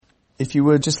If you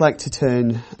would just like to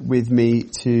turn with me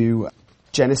to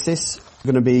Genesis,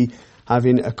 we're going to be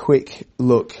having a quick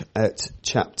look at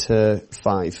chapter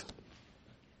 5.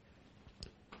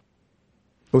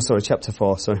 Oh, sorry, chapter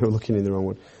 4. Sorry, we're looking in the wrong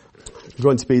one. We're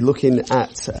going to be looking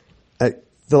at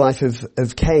the life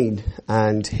of Cain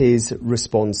and his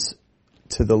response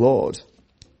to the Lord.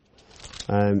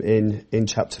 In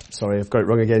chapter, sorry, I've got it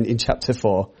wrong again, in chapter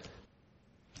 4.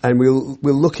 And we'll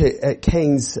look at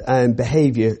Cain's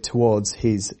behaviour towards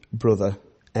his brother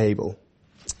Abel.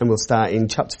 And we'll start in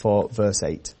chapter 4, verse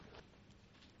 8.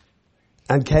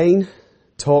 And Cain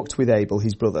talked with Abel,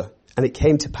 his brother, and it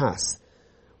came to pass,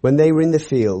 when they were in the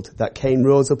field, that Cain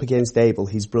rose up against Abel,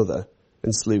 his brother,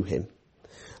 and slew him.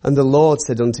 And the Lord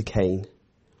said unto Cain,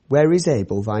 Where is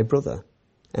Abel thy brother?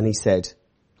 And he said,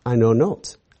 I know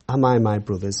not. Am I my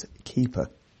brother's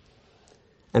keeper?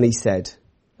 And he said,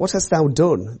 What hast thou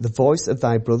done? The voice of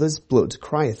thy brother's blood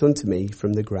crieth unto me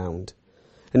from the ground.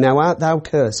 And now art thou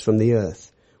cursed from the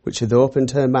earth, which hath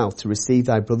opened her mouth to receive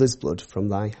thy brother's blood from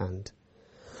thy hand.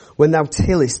 When thou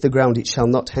tillest the ground, it shall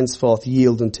not henceforth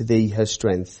yield unto thee her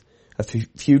strength. A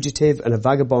fugitive and a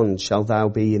vagabond shalt thou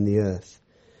be in the earth.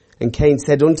 And Cain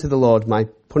said unto the Lord, My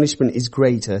punishment is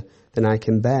greater than I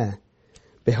can bear.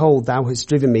 Behold, thou hast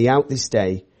driven me out this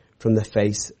day from the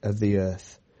face of the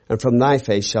earth, and from thy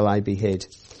face shall I be hid.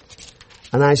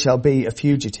 And I shall be a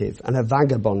fugitive and a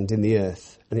vagabond in the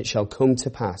earth, and it shall come to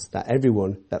pass that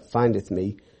everyone that findeth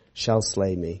me shall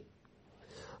slay me.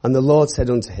 And the Lord said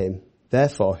unto him,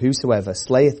 Therefore whosoever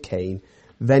slayeth Cain,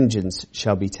 vengeance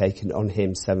shall be taken on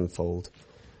him sevenfold.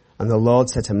 And the Lord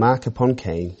set a mark upon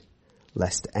Cain,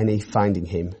 lest any finding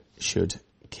him should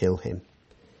kill him.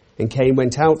 And Cain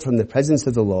went out from the presence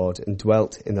of the Lord and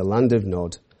dwelt in the land of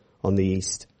Nod on the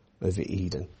east of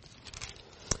Eden.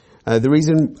 The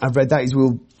reason I've read that is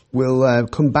we'll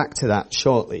come back to that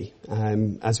shortly.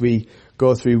 As we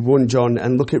go through 1 John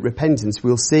and look at repentance,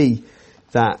 we'll see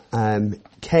that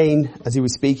Cain, as he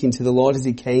was speaking to the Lord, as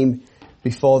he came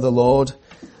before the Lord,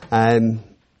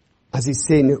 as his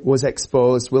sin was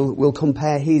exposed, we'll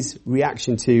compare his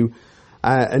reaction to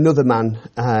another man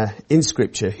in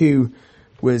Scripture who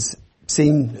was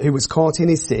caught in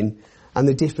his sin, and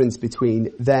the difference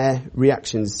between their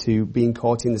reactions to being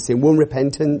caught in the sin. One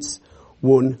repentance,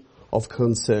 one of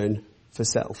concern for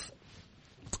self.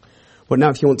 But now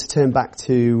if you want to turn back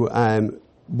to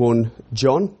 1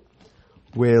 John,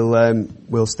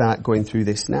 we'll start going through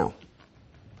this now.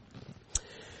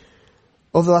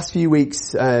 Over the last few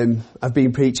weeks, I've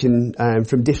been preaching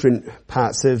from different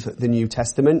parts of the New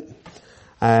Testament,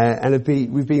 and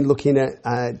we've been looking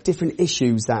at different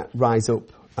issues that rise up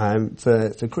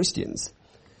for Christians.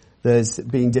 There's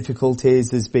been difficulties,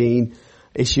 there's been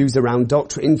issues around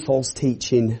doctrine, false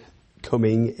teaching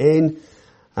coming in,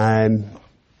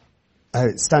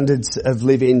 standards of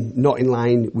living not in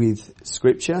line with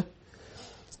Scripture.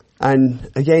 And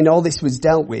again, all this was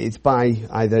dealt with by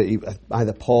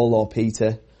either Paul or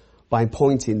Peter by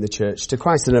pointing the church to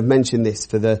Christ. And I've mentioned this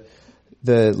for the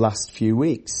last few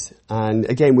weeks. And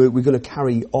again, we're going to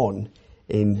carry on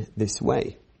in this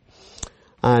way.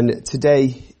 And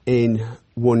today in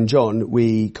 1 John,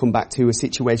 we come back to a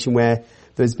situation where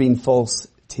there's been false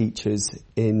teachers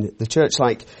in the church.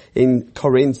 Like in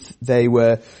Corinth, there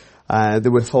were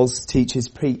false teachers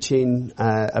preaching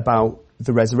about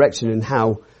the resurrection and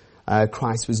how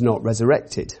Christ was not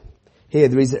resurrected. Here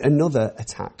there is another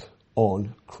attack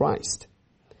on Christ.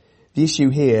 The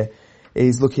issue here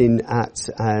is looking at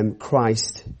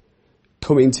Christ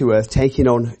coming to earth, taking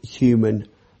on human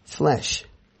flesh.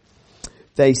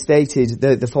 They stated,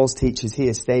 the false teachers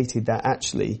here stated that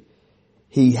actually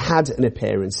he had an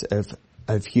appearance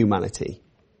of humanity.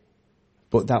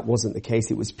 But that wasn't the case.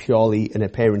 It was purely an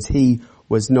appearance. He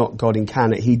was not God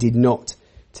incarnate. He did not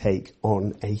take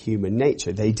on a human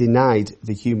nature. They denied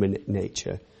the human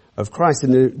nature of Christ.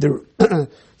 And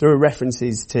there are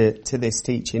references to this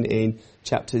teaching in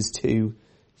chapters 2,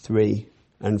 3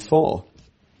 and 4.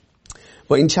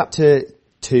 But in chapter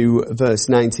 2, verse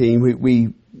 19,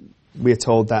 we are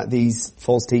told that these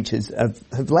false teachers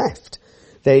have left.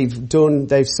 They've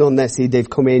sown their seed, they've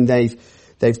come in,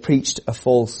 they've preached a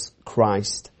false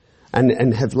Christ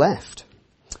and have left.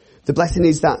 The blessing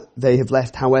is that they have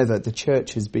left. However, the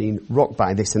church has been rocked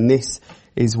by this, and this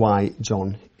is why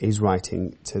John is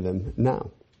writing to them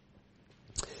now.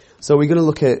 So we're going to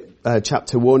look at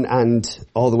chapter 1 and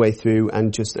all the way through,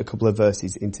 and just a couple of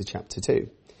verses into chapter 2.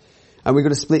 And we're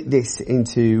going to split this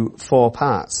into 4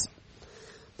 parts.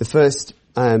 The first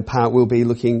part will be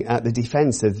looking at the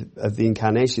defense of the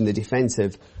incarnation, the defense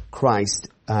of Christ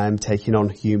taking on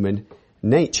human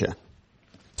nature.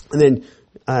 And then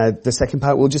The second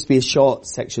part will just be a short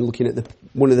section looking at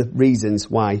one of the reasons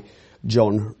why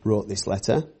John wrote this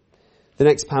letter. The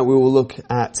next part we will look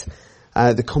at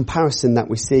the comparison that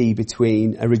we see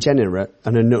between a regenerate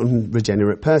and an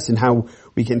unregenerate person, how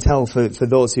we can tell for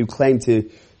those who claim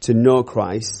to know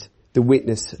Christ, the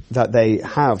witness that they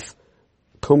have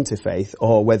come to faith,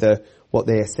 or whether what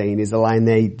they are saying is a lie and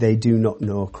they do not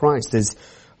know Christ, as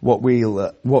what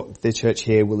the church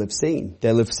here will have seen.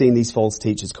 They'll have seen these false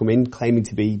teachers come in claiming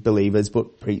to be believers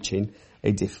but preaching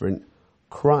a different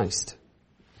Christ.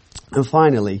 And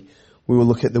finally, we will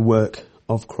look at the work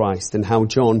of Christ and how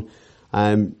John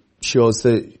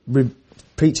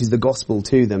preaches the gospel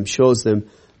to them, shows them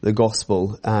the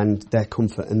gospel and their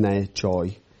comfort and their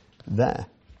joy there.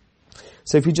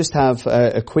 So if we just have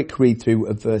a quick read through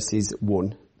of verses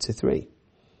 1 to 3.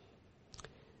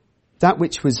 That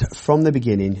which was from the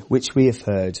beginning, which we have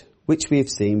heard, which we have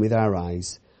seen with our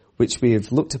eyes, which we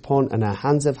have looked upon and our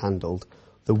hands have handled,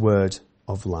 the word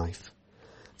of life.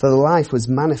 For the life was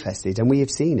manifested, and we have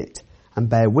seen it, and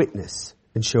bear witness,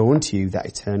 and show unto you that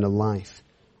eternal life,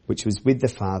 which was with the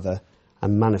Father,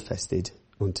 and manifested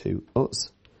unto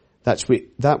us.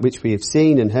 That which we have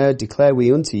seen and heard declare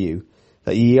we unto you,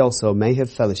 that ye also may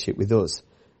have fellowship with us.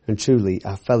 And truly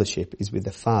our fellowship is with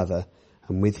the Father,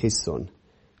 and with his Son,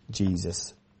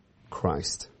 Jesus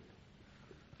Christ.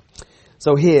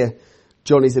 So here,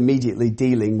 John is immediately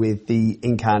dealing with the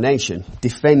incarnation,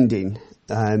 defending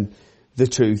the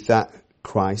truth that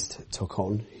Christ took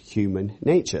on human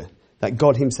nature, that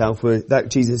that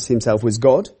Jesus himself was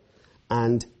God,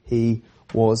 and he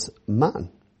was man.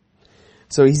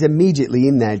 So he's immediately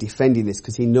in there defending this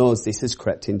because he knows this has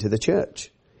crept into the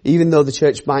church. Even though the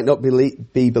church might not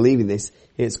be believing this,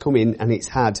 it's come in and it's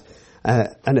had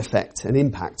an effect, an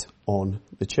impact on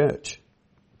the church.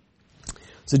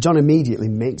 So John immediately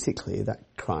makes it clear that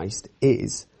Christ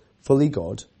is fully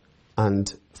God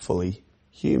and fully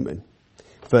human.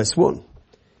 Verse 1,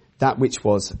 that which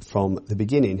was from the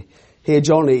beginning. Here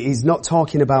John is not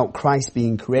talking about Christ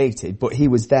being created, but he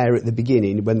was there at the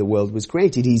beginning when the world was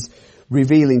created. He's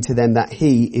revealing to them that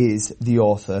he is the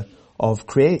author of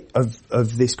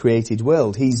this created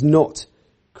world. He's not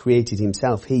created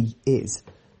himself. He is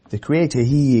the creator.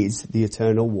 He is the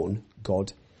eternal one,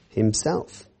 God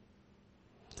himself.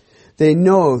 They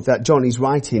know that John is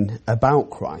writing about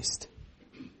Christ.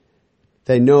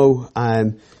 They know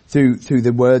through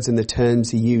the words and the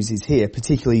terms he uses here,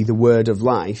 particularly the word of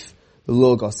life, the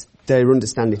Logos, they're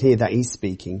understanding here that he's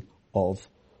speaking of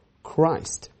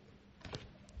Christ.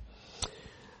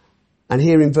 And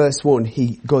here in verse 1,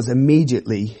 he goes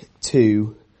immediately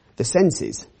to the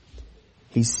senses.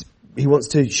 He wants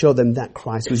to show them that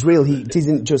Christ was real. He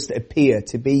didn't just appear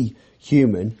to be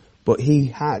human, but he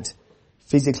had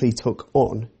physically took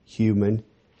on human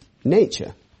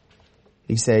nature.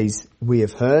 He says, we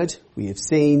have heard, we have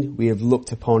seen, we have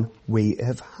looked upon, we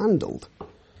have handled.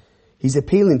 He's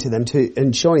appealing to them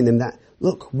and showing them that,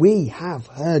 look, we have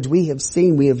heard, we have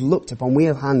seen, we have looked upon, we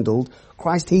have handled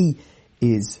Christ. He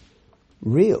is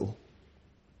real.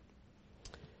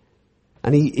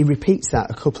 And he repeats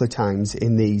that a couple of times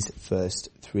in these first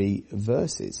 3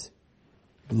 verses.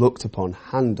 Looked upon,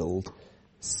 handled,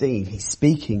 seen. He's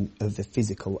speaking of the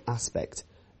physical aspect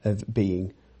of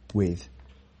being with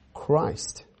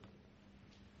Christ.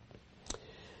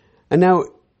 And now,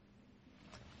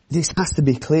 this has to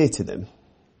be clear to them.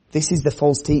 This is the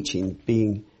false teaching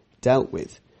being dealt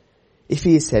with. If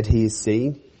he has said he has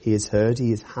seen, he has heard,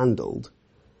 he has handled,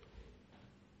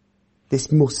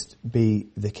 this must be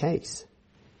the case.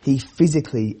 He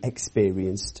physically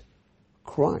experienced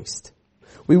Christ.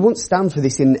 We wouldn't stand for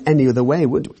this in any other way,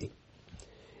 would we?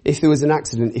 If there was an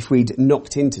accident, if we'd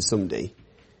knocked into somebody,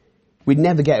 we'd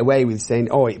never get away with saying,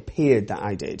 oh, it appeared that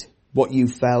I did. What you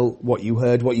felt, what you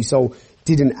heard, what you saw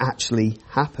didn't actually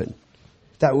happen.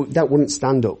 That wouldn't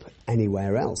stand up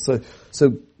anywhere else.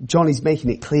 So John is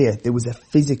making it clear there was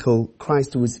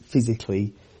Christ was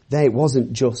physically there. It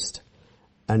wasn't just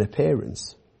an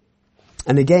appearance.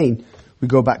 And again, we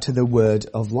go back to the word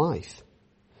of life.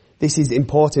 This is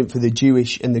important for the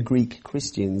Jewish and the Greek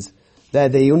Christians. There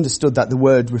they understood that the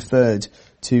word referred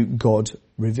to God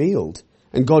revealed.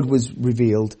 And God was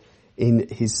revealed in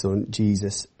his Son,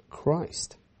 Jesus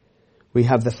Christ. We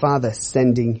have the Father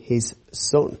sending his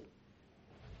Son.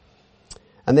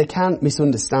 And they can't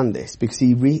misunderstand this because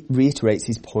he reiterates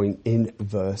his point in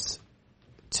verse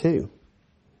 2.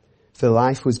 For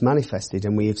life was manifested,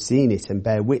 and we have seen it, and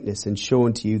bear witness, and show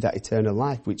unto you that eternal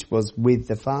life which was with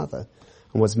the Father,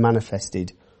 and was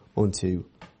manifested unto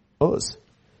us.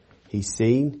 He's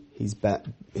seen, he's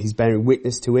bearing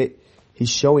witness to it, he's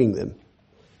showing them.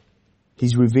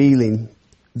 He's revealing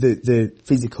the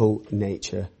physical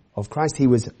nature of Christ. He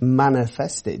was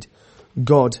manifested,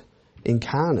 God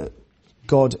incarnate.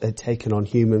 God had taken on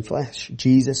human flesh.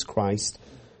 Jesus Christ,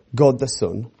 God the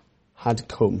Son, had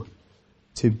come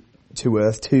to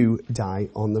earth to die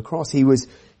on the cross. He was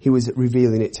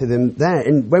revealing it to them there.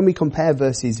 And when we compare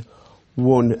verses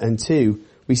 1 and 2,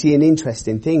 we see an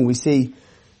interesting thing. We see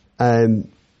the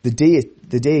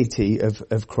deity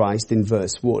of Christ in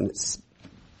verse 1,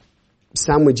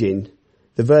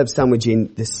 the verb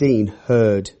sandwiching the seen,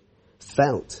 heard,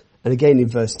 felt. And again in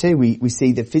verse 2, we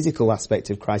see the physical aspect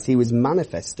of Christ. He was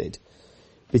manifested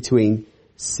between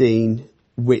seen,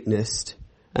 witnessed,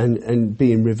 and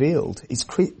being revealed. It's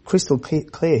crystal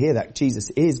clear here that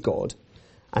Jesus is God,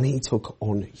 and he took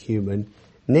on human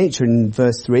nature. And in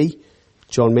verse 3,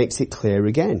 John makes it clear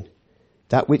again.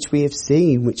 That which we have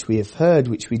seen, which we have heard,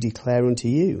 which we declare unto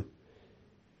you.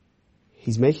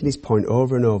 He's making his point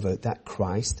over and over that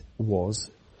Christ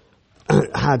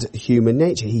had human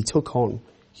nature. He took on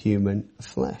human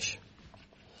flesh.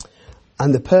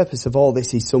 And the purpose of all this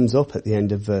he sums up at the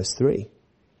end of verse 3.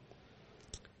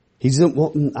 He doesn't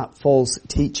want that false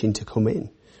teaching to come in.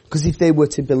 Because if they were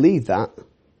to believe that,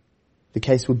 the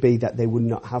case would be that they would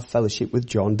not have fellowship with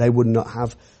John. They would not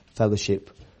have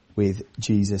fellowship with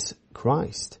Jesus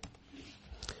Christ.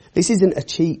 This isn't a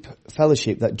cheap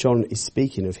fellowship that John is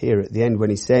speaking of here at the end when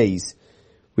he says,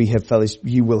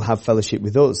 you will have fellowship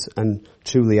with us, and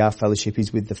truly our fellowship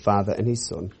is with the Father and his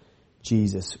Son,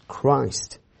 Jesus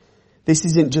Christ. This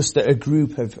isn't just a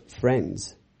group of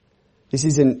friends. This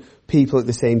isn't people at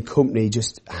the same company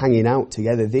just hanging out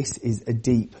together. This is a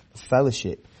deep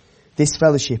fellowship. This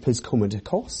fellowship has come at a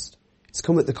cost. It's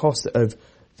come at the cost of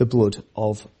the blood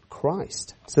of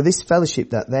Christ. So this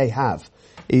fellowship that they have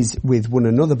is with one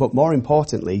another, but more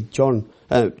importantly, John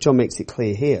makes it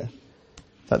clear here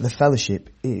that the fellowship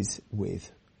is with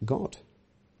God.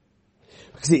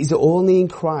 Because it is only in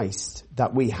Christ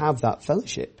that we have that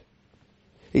fellowship.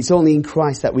 It's only in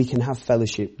Christ that we can have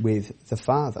fellowship with the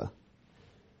Father.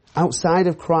 Outside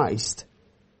of Christ,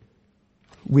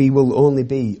 we will only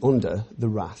be under the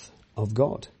wrath of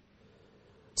God.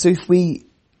 So if we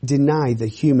deny the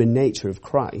human nature of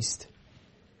Christ,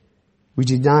 we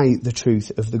deny the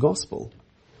truth of the gospel.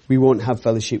 We won't have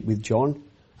fellowship with John,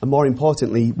 and more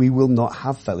importantly, we will not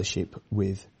have fellowship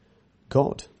with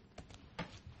God.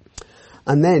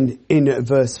 And then in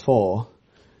verse 4,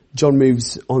 John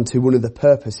moves on to one of the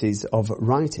purposes of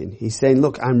writing. He's saying,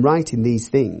 look, I'm writing these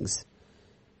things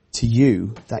to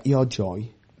you that your joy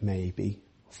may be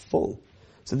full.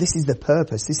 So this is the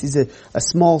purpose. This is a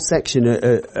small section,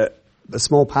 a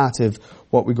small part of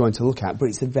what we're going to look at, but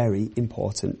it's a very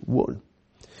important one.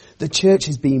 The church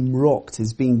has been rocked,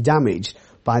 has been damaged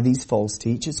by these false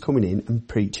teachers coming in and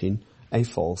preaching a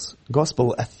false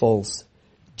gospel, a false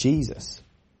Jesus.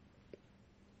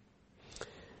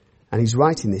 And he's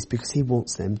writing this because he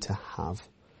wants them to have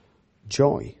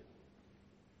joy.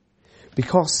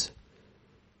 Because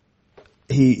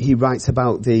he writes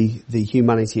about the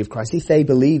humanity of Christ. If they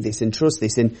believe this and trust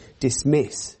this and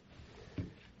dismiss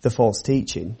the false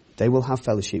teaching, they will have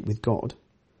fellowship with God.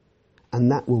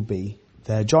 And that will be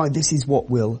their joy. This is what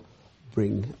will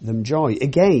bring them joy.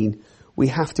 Again, we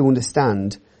have to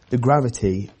understand the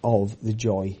gravity of the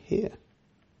joy here.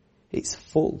 It's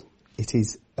full. It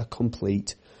is a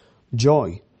complete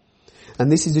joy.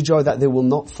 And this is a joy that they will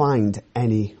not find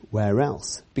anywhere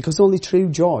else. Because only true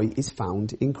joy is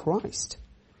found in Christ.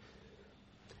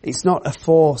 It's not a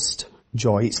forced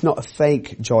joy. It's not a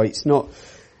fake joy. It's not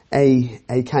a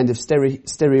kind of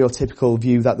stereotypical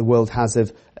view that the world has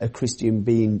of a Christian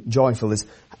being joyful, as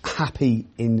happy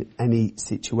in any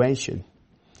situation.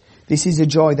 This is a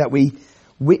joy that we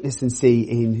witness and see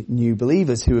in new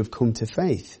believers who have come to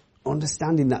faith,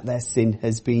 understanding that their sin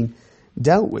has been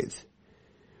dealt with.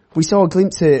 We saw a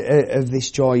glimpse of this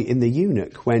joy in the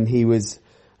eunuch when he was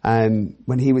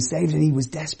saved and he was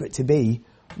desperate to be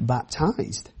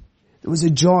baptized. There was a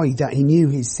joy that he knew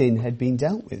his sin had been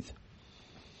dealt with.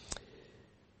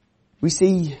 We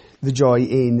see the joy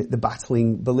in the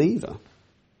battling believer.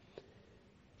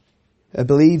 A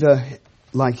believer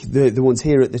like the ones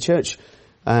here at the church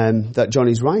that John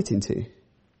is writing to.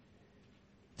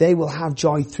 They will have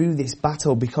joy through this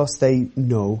battle because they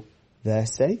know their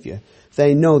Saviour.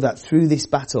 They know that through this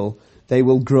battle they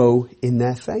will grow in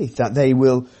their faith, that they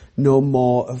will know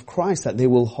more of Christ, that they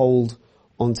will hold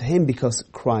on to him because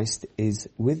Christ is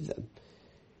with them.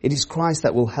 It is Christ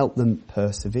that will help them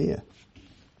persevere.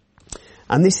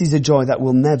 And this is a joy that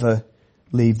will never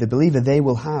leave the believer. They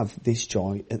will have this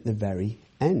joy at the very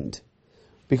end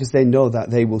because they know that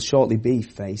they will shortly be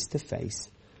face to face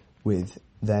with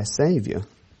their Saviour.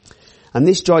 And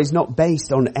this joy is not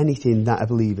based on anything that a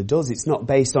believer does. It's not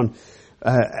based on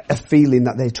a feeling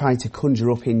that they try to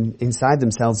conjure up inside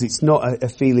themselves. It's not a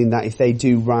feeling that if they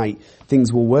do right,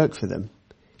 things will work for them.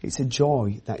 It's a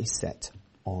joy that is set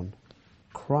on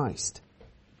Christ.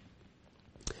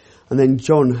 And then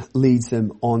John leads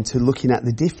them on to looking at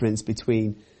the difference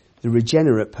between the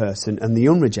regenerate person and the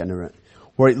unregenerate,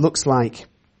 where it looks like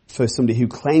for somebody who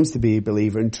claims to be a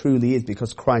believer and truly is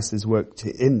because Christ has worked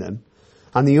in them,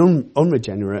 and the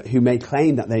unregenerate who may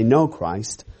claim that they know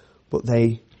Christ, but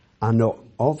they are not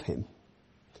of him.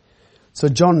 So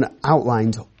John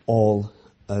outlined all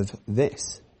of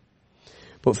this.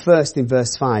 But first in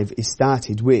verse 5, he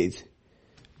started with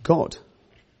God.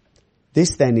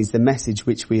 This then is the message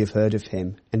which we have heard of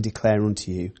him and declare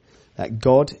unto you, that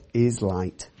God is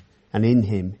light, and in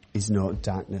him is no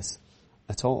darkness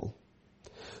at all.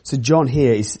 So John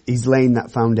here is laying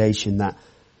that foundation that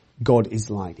God is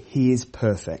light. He is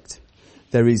perfect.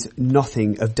 There is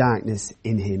nothing of darkness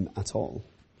in him at all.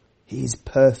 He is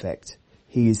perfect.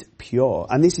 He is pure.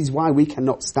 And this is why we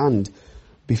cannot stand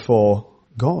before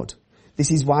God.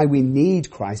 This is why we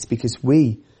need Christ, because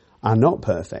we are not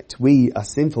perfect. We are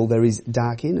sinful. There is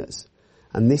dark in us.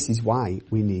 And this is why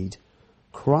we need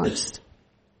Christ.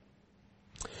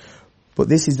 But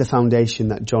this is the foundation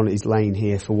that John is laying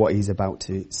here for what he's about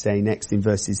to say next in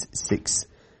verses 6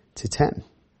 to 10.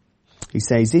 He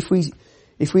says, if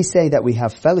we say that we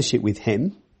have fellowship with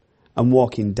him and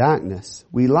walk in darkness,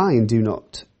 we lie and do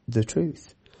not the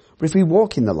truth. But if we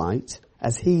walk in the light,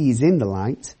 as he is in the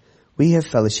light, we have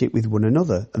fellowship with one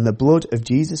another, and the blood of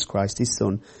Jesus Christ his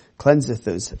Son cleanseth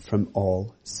us from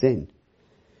all sin.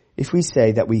 If we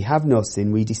say that we have no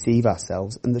sin, we deceive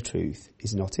ourselves, and the truth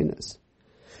is not in us.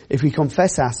 If we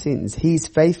confess our sins, he is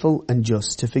faithful and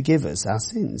just to forgive us our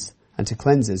sins and to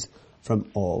cleanse us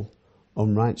from all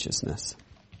unrighteousness.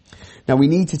 Now we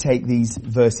need to take these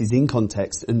verses in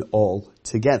context and all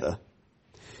together.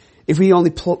 If we only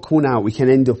pluck one out, we can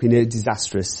end up in a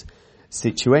disastrous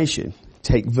situation.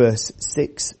 Take verse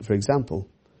 6, for example.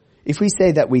 If we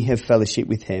say that we have fellowship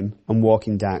with him and walk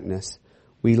in darkness,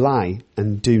 we lie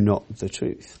and do not the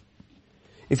truth.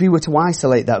 If we were to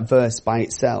isolate that verse by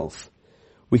itself,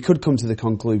 we could come to the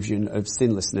conclusion of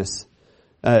sinlessness,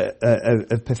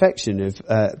 of perfection,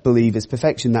 of believers'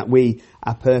 perfection, that we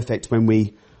are perfect when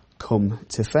we come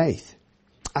to faith.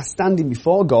 Our standing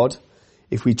before God,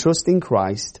 if we trust in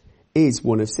Christ, is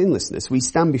one of sinlessness. We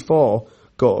stand before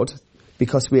God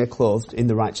because we are clothed in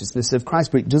the righteousness of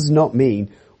Christ, but it does not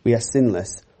mean we are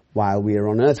sinless while we are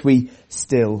on earth. We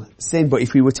still sin, but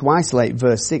if we were to isolate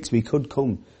verse 6, we could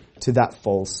come to that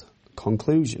false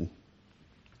conclusion.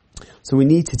 So we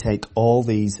need to take all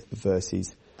these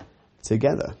verses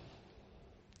together.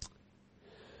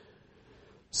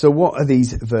 So what are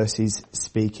these verses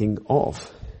speaking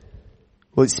of?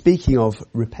 Well, it's speaking of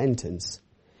repentance.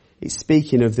 It's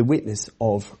speaking of the witness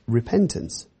of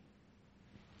repentance.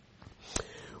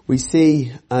 We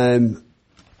see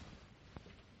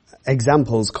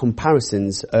examples,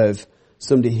 comparisons of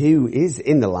somebody who is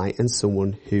in the light and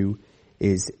someone who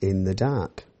is in the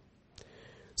dark.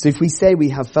 So if we say we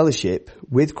have fellowship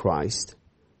with Christ,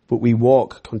 but we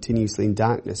walk continuously in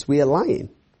darkness, we are lying.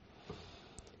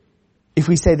 If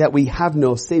we say that we have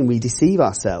no sin, we deceive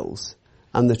ourselves,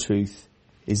 and the truth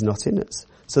is not in us.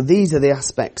 So these are the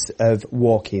aspects of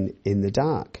walking in the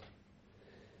dark.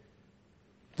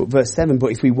 But verse 7,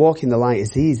 but if we walk in the light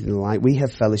as he is in the light, we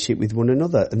have fellowship with one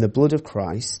another, and the blood of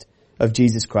Christ, of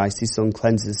Jesus Christ, his Son,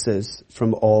 cleanses us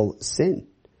from all sin.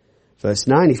 Verse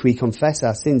 9, if we confess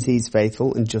our sins, he is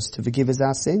faithful and just to forgive us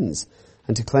our sins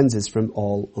and to cleanse us from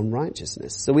all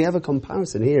unrighteousness. So we have a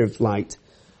comparison here of light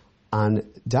and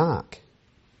dark.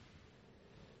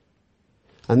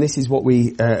 And this is what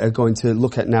we are going to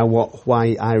look at now,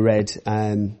 why I read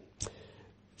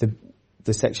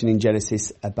the section in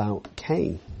Genesis about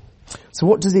Cain. So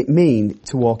what does it mean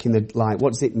to walk in the light?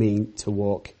 What does it mean to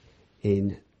walk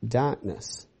in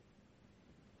darkness?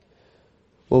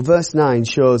 Well, verse 9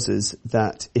 shows us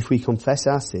that if we confess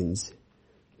our sins,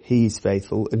 he is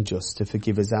faithful and just to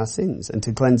forgive us our sins and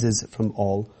to cleanse us from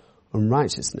all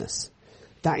unrighteousness.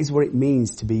 That is what it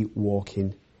means to be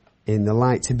walking in the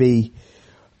light, to be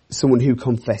someone who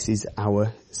confesses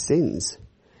our sins.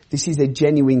 This is a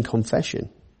genuine confession.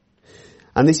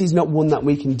 And this is not one that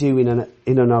we can do in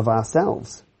and of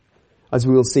ourselves. As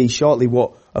we will see shortly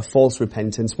what a false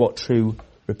repentance, what true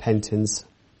repentance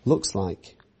looks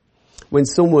like. When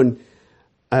someone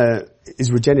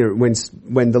is regenerate,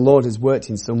 when the Lord has worked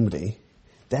in somebody,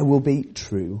 there will be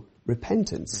true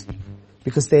repentance.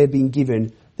 Because they have been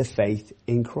given the faith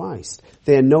in Christ.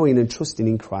 They are knowing and trusting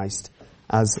in Christ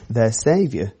as their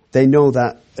Saviour. They know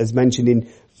that, as mentioned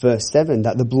in verse 7,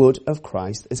 that the blood of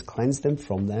Christ has cleansed them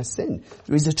from their sin.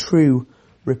 There is a true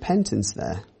repentance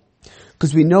there.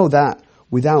 Because we know that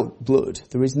without blood,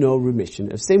 there is no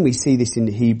remission of sin. We see this in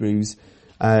Hebrews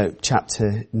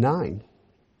chapter 9.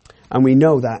 And we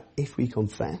know that if we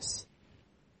confess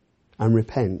and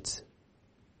repent,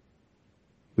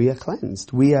 we are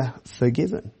cleansed. We are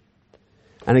forgiven.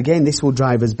 And again, this will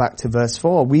drive us back to verse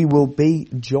 4. We will be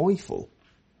joyful.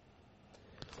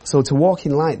 So to walk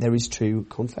in light, there is true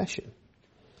confession.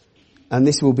 And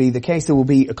this will be the case. There will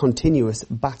be a continuous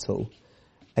battle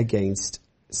against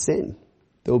sin.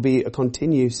 There will be a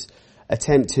continuous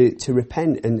attempt to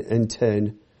repent and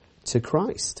turn to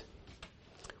Christ.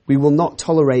 We will not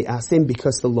tolerate our sin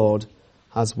because the Lord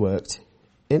has worked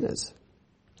in us.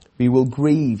 We will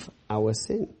grieve our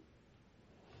sin.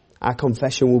 Our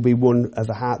confession will be one of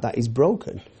a heart that is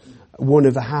broken, one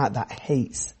of a heart that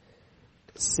hates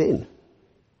sin.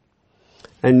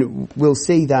 And we'll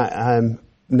see that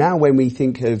now when we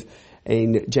think of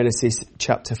in Genesis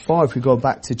chapter 4, if we go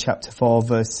back to chapter 4,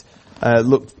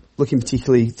 looking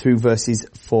particularly through verses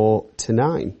 4 to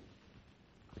 9.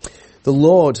 The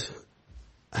Lord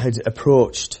had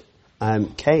approached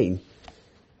Cain,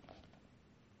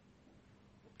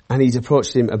 and he'd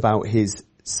approached him about his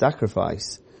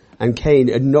sacrifice. And Cain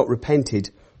had not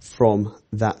repented from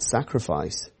that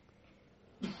sacrifice.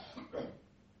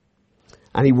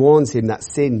 And he warns him that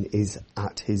sin is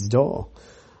at his door.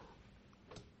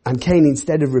 And Cain,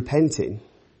 instead of repenting,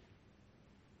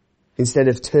 instead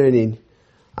of turning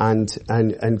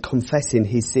and confessing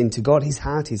his sin to God, his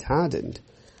heart is hardened.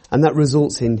 And that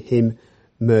results in him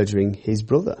murdering his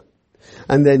brother.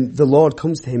 And then the Lord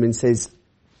comes to him and speaks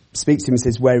to him and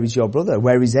says, "Where is your brother?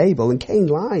 Where is Abel?" And Cain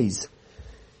lies.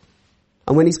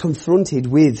 And when he's confronted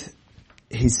with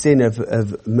his sin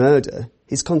of murder,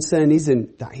 his concern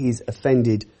isn't that he's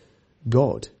offended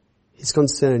God. His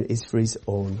concern is for his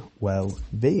own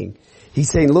well-being. He's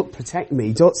saying, look, protect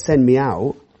me. Don't send me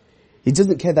out. He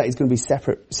doesn't care that he's going to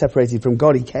be separated from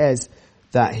God. He cares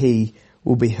that he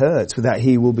will be hurt, that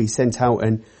he will be sent out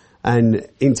and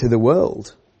into the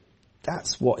world.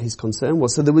 That's what his concern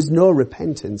was. So there was no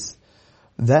repentance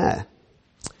there.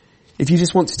 If you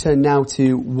just want to turn now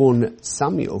to 1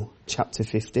 Samuel chapter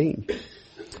 15.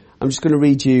 I'm just going to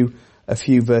read you a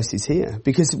few verses here.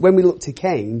 Because when we look to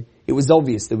Cain, it was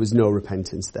obvious there was no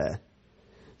repentance there.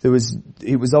 It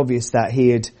was obvious that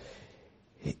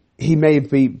he may have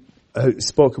been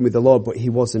spoken with the Lord, but he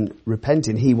wasn't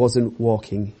repenting. He wasn't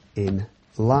walking in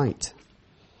light.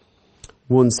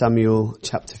 1 Samuel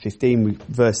chapter 15,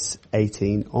 verse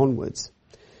 18 onwards.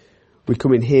 We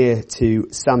come in here to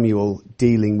Samuel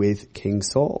dealing with King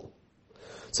Saul.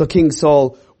 So King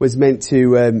Saul was meant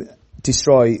to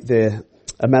destroy the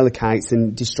Amalekites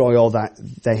and destroy all that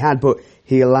they had, but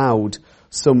he allowed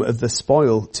some of the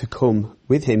spoil to come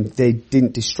with him. They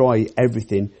didn't destroy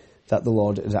everything that the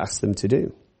Lord had asked them to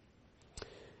do.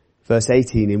 Verse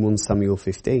 18 in 1 Samuel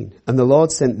 15. And the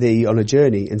Lord sent thee on a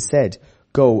journey and said,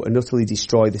 Go and utterly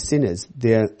destroy the sinners,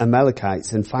 the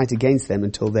Amalekites, and fight against them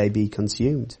until they be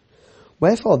consumed.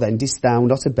 Wherefore then didst thou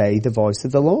not obey the voice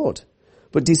of the Lord,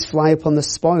 but didst fly upon the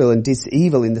spoil, and didst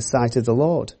evil in the sight of the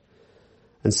Lord?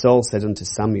 And Saul said unto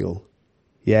Samuel,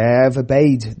 Yea, I have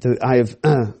obeyed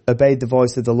the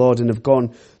voice of the Lord, and have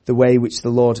gone the way which the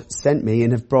Lord sent me,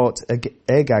 and have brought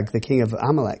Agag, the king of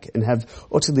Amalek, and have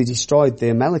utterly destroyed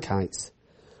the Amalekites.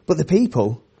 But the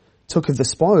people took of the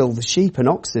spoil the sheep and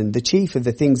oxen, the chief of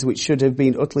the things which should have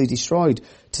been utterly destroyed,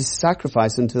 to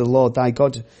sacrifice unto the Lord thy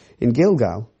God in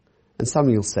Gilgal. And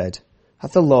Samuel said,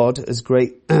 Hath the Lord as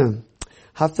great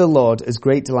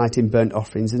delight in burnt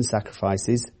offerings and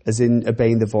sacrifices, as in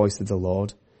obeying the voice of the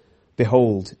Lord?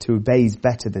 Behold, to obey is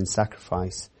better than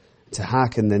sacrifice, to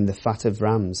hearken than the fat of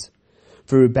rams.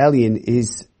 For rebellion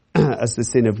is as the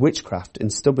sin of witchcraft,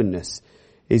 and stubbornness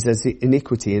is as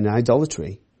iniquity and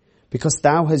idolatry. Because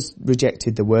thou hast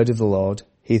rejected the word of the Lord,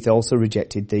 he hath also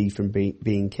rejected thee from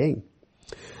being king.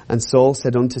 And Saul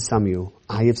said unto Samuel,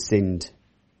 I have sinned.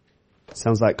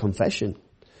 Sounds like confession.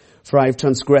 For I have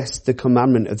transgressed the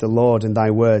commandment of the Lord and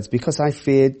thy words, because I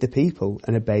feared the people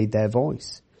and obeyed their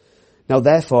voice. Now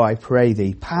therefore I pray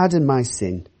thee, pardon my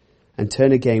sin, and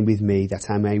turn again with me, that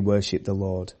I may worship the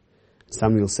Lord.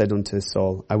 Samuel said unto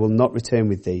Saul, I will not return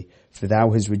with thee, for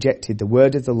thou hast rejected the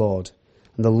word of the Lord,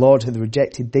 and the Lord hath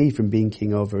rejected thee from being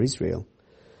king over Israel.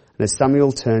 And as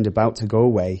Samuel turned about to go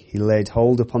away, he laid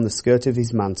hold upon the skirt of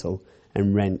his mantle,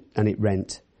 and it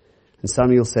rent. And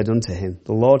Samuel said unto him,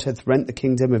 The Lord hath rent the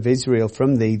kingdom of Israel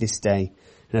from thee this day,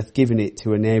 and hath given it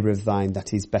to a neighbour of thine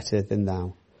that is better than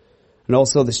thou. And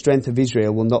also the strength of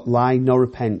Israel will not lie nor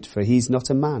repent, for he is not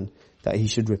a man, that he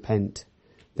should repent.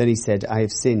 Then he said, I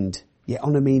have sinned. Yet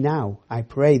honour me now, I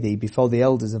pray thee, before the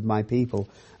elders of my people,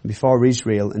 and before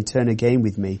Israel, and turn again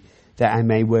with me, that I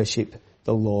may worship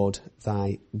the Lord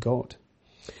thy God.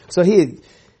 So here,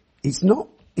 it's not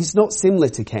similar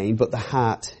to Cain, but the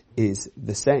heart is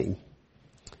the same.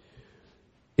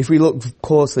 If we look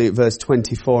closely at verse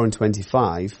 24 and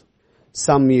 25,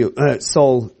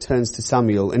 Saul turns to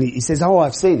Samuel and he says,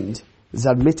 I've sinned. There's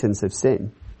admittance of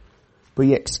sin. But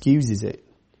he excuses it.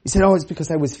 He said, it's because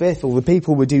I was faithful. The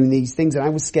people were doing these things and I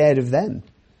was scared of them.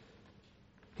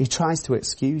 He tries to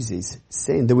excuse his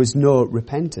sin. There was no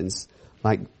repentance,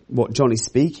 like what John is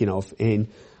speaking of in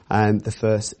the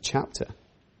first chapter.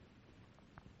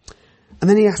 And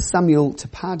then he asks Samuel to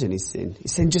pardon his sin.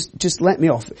 He's saying, just let me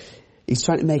off. He's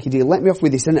trying to make a deal. Let me off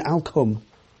with this and I'll come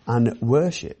and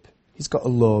worship. He's got a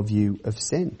low view of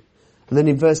sin. And then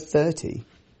in verse 30,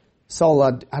 Saul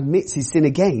admits his sin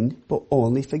again, but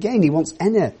only for gain. He wants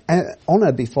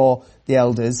honour before the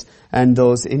elders and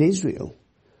those in Israel.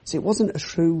 So it wasn't a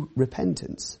true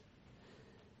repentance.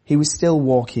 He was still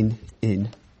walking in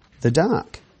the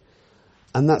dark.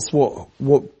 And that's what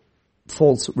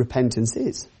false repentance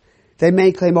is. They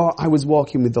may claim, I was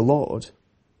walking with the Lord,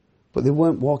 but they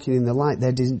weren't walking in the light.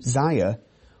 Their desire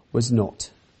was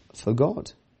not for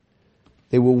God.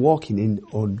 They were walking in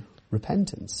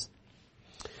unrepentance.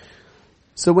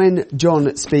 So when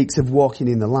John speaks of walking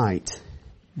in the light,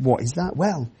 what is that?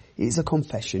 Well, it's a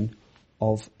confession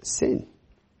of sin.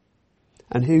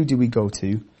 And who do we go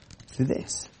to for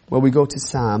this? Well, we go to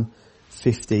Psalm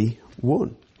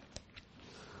 51.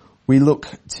 We look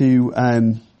to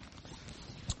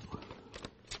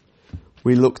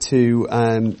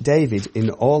David in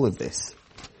all of this,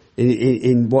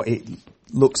 in what it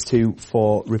looks to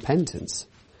for repentance.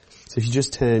 So if you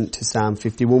just turn to Psalm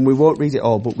 51, we won't read it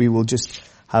all, but we will just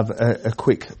have a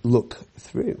quick look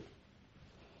through.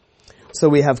 So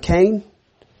we have Cain,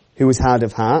 who was hard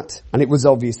of heart, and it was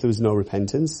obvious there was no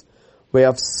repentance. We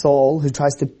have Saul, who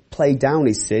tries to play down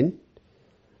his sin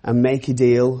and make a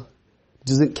deal,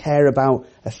 doesn't care about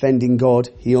offending God,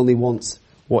 he only wants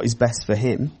what is best for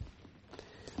him.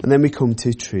 And then we come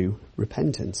to true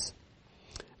repentance.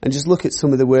 And just look at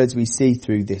some of the words we see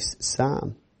through this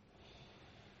psalm.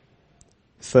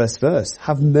 First verse,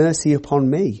 have mercy upon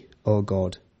me, O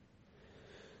God.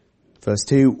 Verse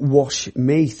 2, wash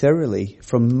me thoroughly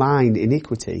from mine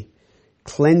iniquity.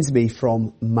 Cleanse me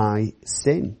from my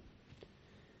sin.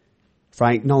 For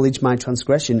I acknowledge my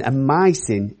transgression, and my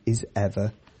sin is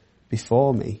ever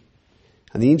before me.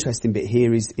 And the interesting bit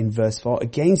here is in verse 4,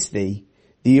 against thee,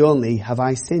 thee only have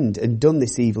I sinned, and done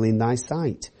this evil in thy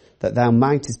sight, that thou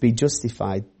mightest be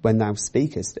justified when thou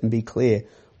speakest, and be clear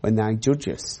when thou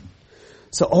judgest.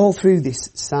 So all through this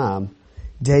psalm,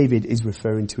 David is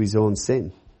referring to his own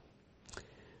sin.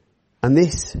 And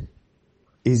this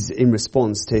is in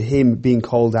response to him being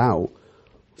called out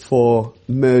for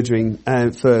murdering,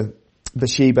 for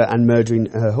Bathsheba and murdering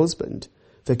her husband,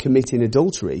 for committing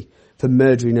adultery, for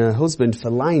murdering her husband,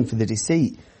 for lying, for the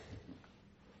deceit.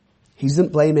 He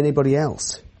doesn't blame anybody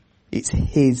else. It's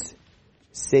his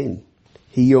sin.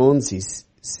 He owns his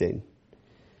sin.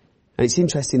 And it's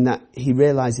interesting that he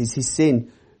realises his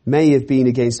sin may have been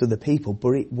against other people,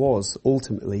 but it was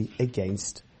ultimately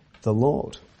against the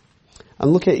Lord.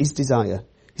 And look at his desire.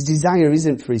 His desire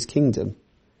isn't for his kingdom.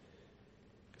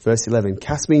 Verse 11,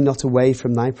 cast me not away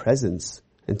from thy presence,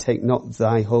 and take not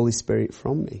thy Holy Spirit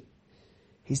from me.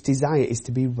 His desire is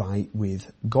to be right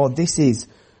with God. This is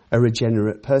a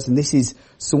regenerate person. This is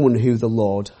someone who the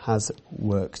Lord has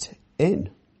worked in.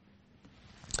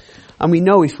 And we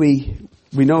know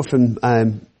from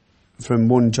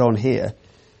 1 John here,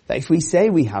 that if we say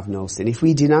we have no sin, if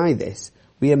we deny this,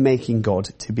 we are making God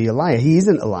to be a liar. He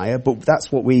isn't a liar, but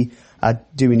that's what we are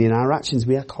doing in our actions.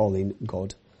 We are calling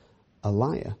God a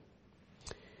liar.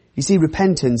 You see,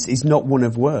 repentance is not one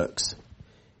of works.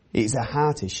 It's a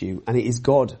heart issue, and it is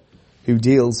God who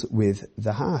deals with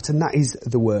the heart. And that is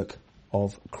the work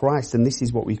of Christ. And this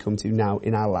is what we come to now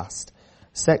in our last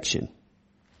section.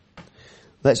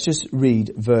 Let's just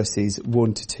read verses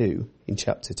 1 to 2 in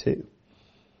chapter 2.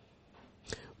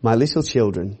 My little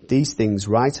children, these things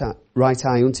write I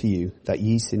unto you, that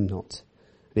ye sin not.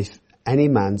 And if any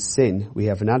man sin, we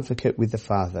have an advocate with the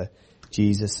Father,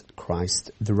 Jesus Christ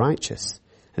the righteous.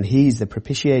 And he is the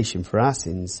propitiation for our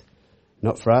sins,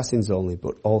 not for our sins only,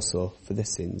 but also for the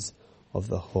sins of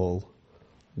the whole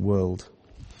world.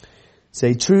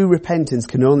 So true repentance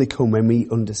can only come when we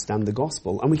understand the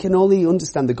gospel. And we can only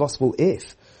understand the gospel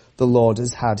if the Lord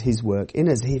has had his work in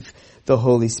us, if the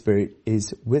Holy Spirit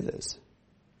is with us.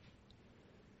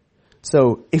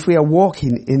 So if we are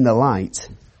walking in the light,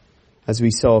 as we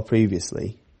saw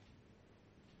previously,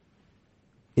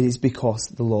 it is because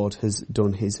the Lord has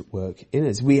done his work in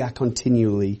us. We are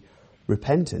continually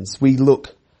repentant. We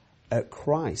look at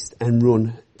Christ and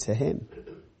run to him.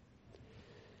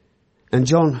 And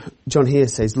John here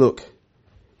says, look,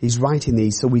 he's writing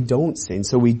these so we don't sin,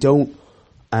 so we don't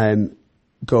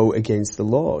go against the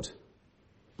Lord.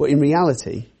 But in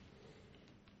reality,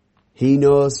 he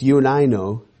knows, you and I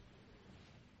know,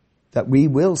 that we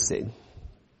will sin.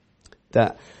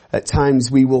 That at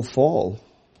times we will fall,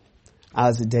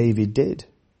 as David did,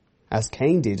 as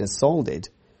Cain did, as Saul did.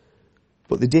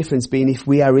 But the difference being, if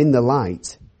we are in the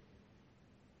light,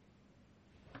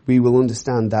 we will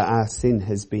understand that our sin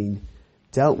has been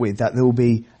dealt with, that there will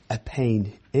be a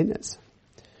pain in us.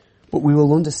 But we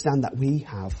will understand that we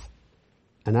have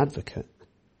an advocate.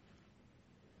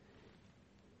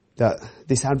 That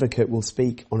this advocate will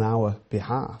speak on our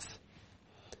behalf.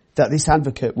 That this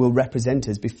advocate will represent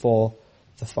us before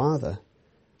the Father.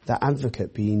 That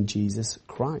advocate being Jesus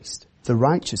Christ, the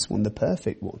righteous one, the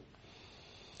perfect one.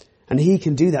 And he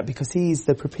can do that because he is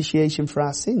the propitiation for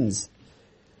our sins.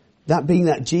 That being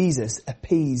that Jesus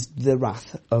appeased the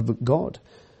wrath of God.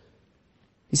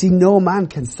 You see, no man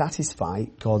can satisfy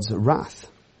God's wrath.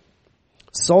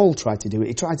 Saul tried to do it.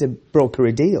 He tried to broker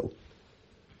a deal.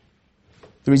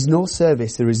 There is no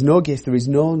service, there is no gift, there is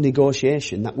no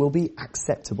negotiation that will be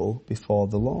acceptable before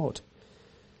the Lord.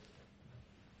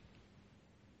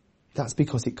 That's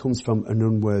because it comes from an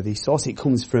unworthy source. It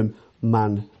comes from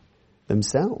man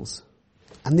themselves.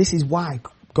 And this is why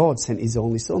God sent his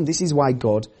only Son. This is why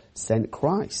God sent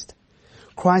Christ.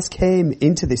 Christ came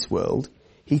into this world.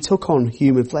 He took on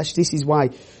human flesh. This is why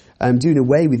doing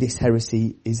away with this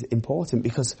heresy is important,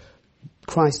 because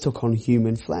Christ took on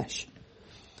human flesh.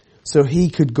 So he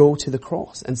could go to the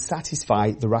cross and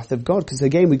satisfy the wrath of God. Because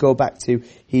again, we go back to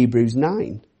Hebrews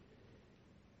 9.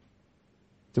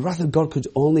 The wrath of God could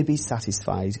only be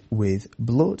satisfied with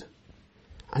blood.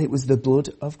 And it was the blood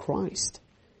of Christ.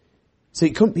 So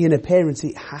it couldn't be an appearance,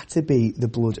 it had to be the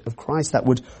blood of Christ that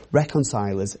would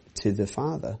reconcile us to the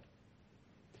Father.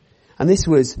 And this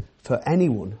was for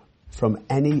anyone from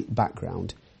any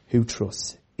background who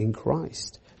trusts in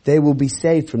Christ. They will be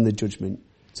saved from the judgment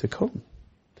to come.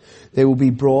 They will be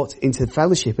brought into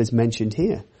fellowship, as mentioned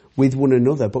here, with one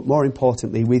another, but more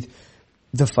importantly, with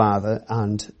the Father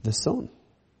and the Son.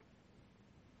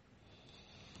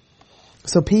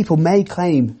 So people may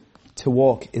claim to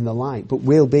walk in the light, but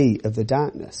will be of the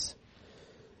darkness.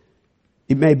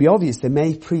 It may be obvious they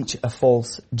may preach a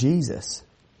false Jesus.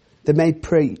 They may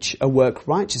preach a work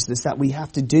righteousness that we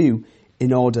have to do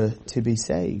in order to be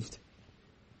saved.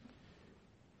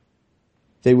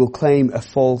 They will claim a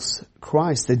false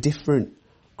Christ, a different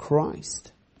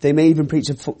Christ. They may even preach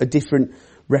a different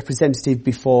representative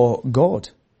before God.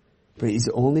 But it is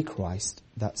only Christ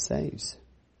that saves.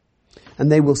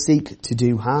 And they will seek to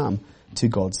do harm to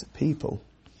God's people.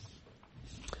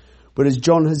 But as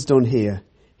John has done here,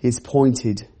 he's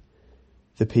pointed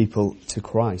the people to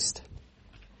Christ.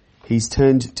 He's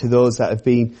turned to those that have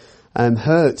been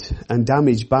hurt and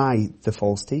damaged by the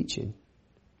false teaching.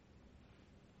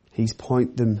 He's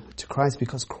pointed them to Christ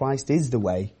because Christ is the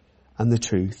way and the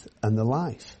truth and the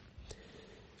life.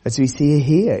 As we see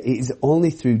here, it is only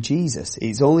through Jesus, it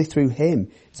is only through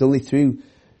him, it's only through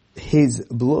his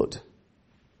blood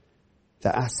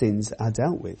that our sins are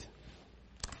dealt with.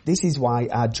 This is why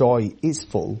our joy is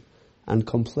full and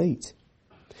complete.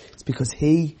 It's because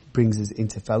he brings us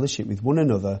into fellowship with one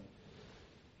another,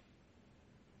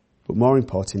 but more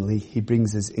importantly, he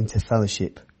brings us into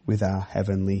fellowship with our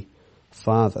heavenly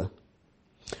Father.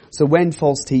 So when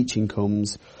false teaching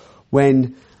comes,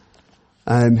 when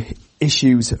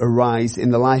issues arise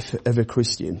in the life of a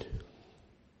Christian,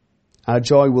 our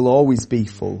joy will always be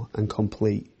full and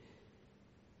complete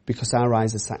because our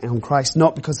eyes are set on Christ,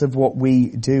 not because of what we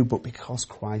do, but because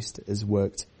Christ has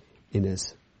worked in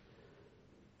us.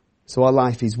 So our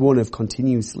life is one of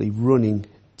continuously running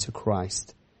to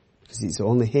Christ, because it's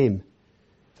only him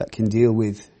that can deal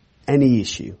with any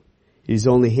issue. It is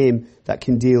only him that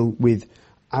can deal with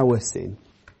our sin.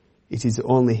 It is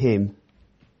only him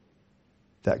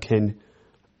that can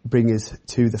bring us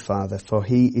to the Father, for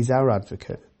he is our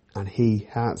advocate and he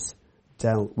has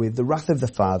dealt with the wrath of the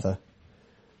Father,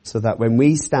 so that when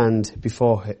we stand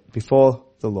before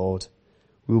the Lord,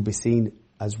 we will be seen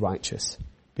as righteous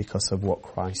because of what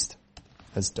Christ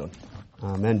has done.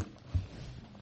 Amen.